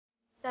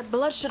That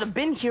blood should have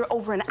been here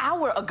over an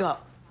hour ago.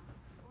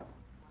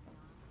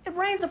 It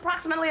rains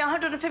approximately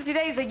 150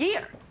 days a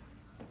year.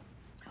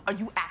 Are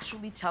you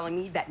actually telling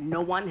me that no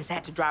one has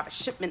had to drive a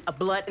shipment of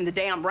blood in the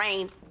damn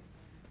rain?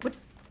 What?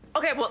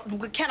 Okay, well,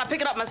 can I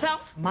pick it up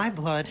myself? My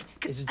blood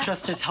is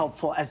just as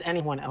helpful as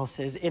anyone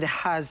else's. It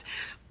has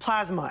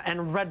plasma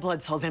and red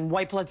blood cells and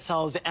white blood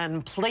cells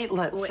and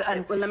platelets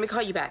and... Well, let me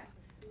call you back.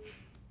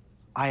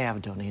 I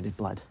have donated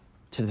blood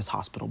to this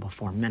hospital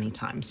before many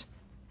times.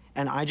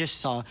 And I just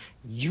saw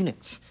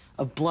units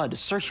of blood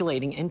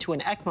circulating into an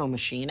ECMO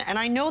machine, and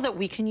I know that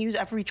we can use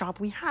every drop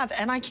we have,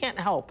 and I can't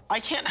help. I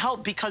can't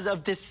help because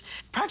of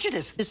this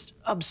prejudice, this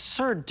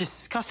absurd,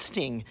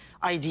 disgusting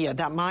idea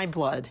that my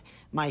blood,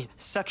 my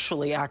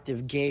sexually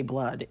active gay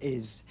blood,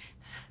 is...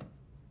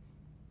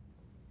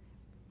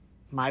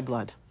 My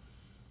blood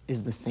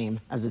is the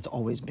same as it's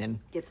always been.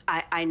 Yes,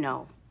 I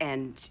know,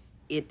 and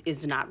it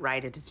is not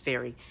right. It is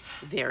very,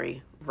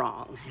 very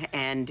wrong.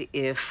 And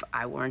if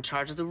I were in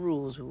charge of the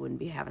rules, we wouldn't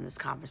be having this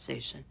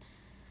conversation.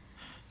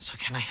 So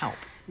can I help?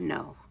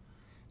 No.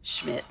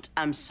 Schmitt,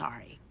 I'm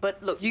sorry.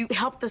 But look, you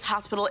helped this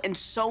hospital in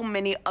so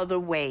many other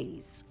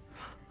ways.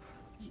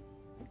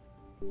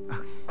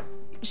 Okay.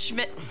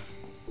 Schmitt.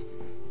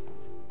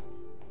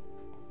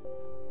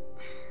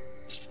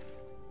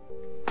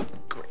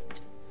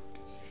 Great.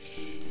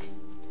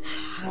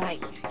 Hi.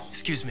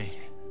 Excuse me.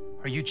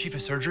 Are you chief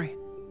of surgery?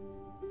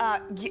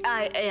 Yeah,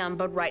 I am,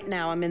 but right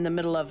now I'm in the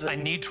middle of... I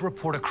need to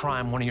report a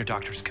crime one of your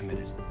doctors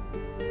committed.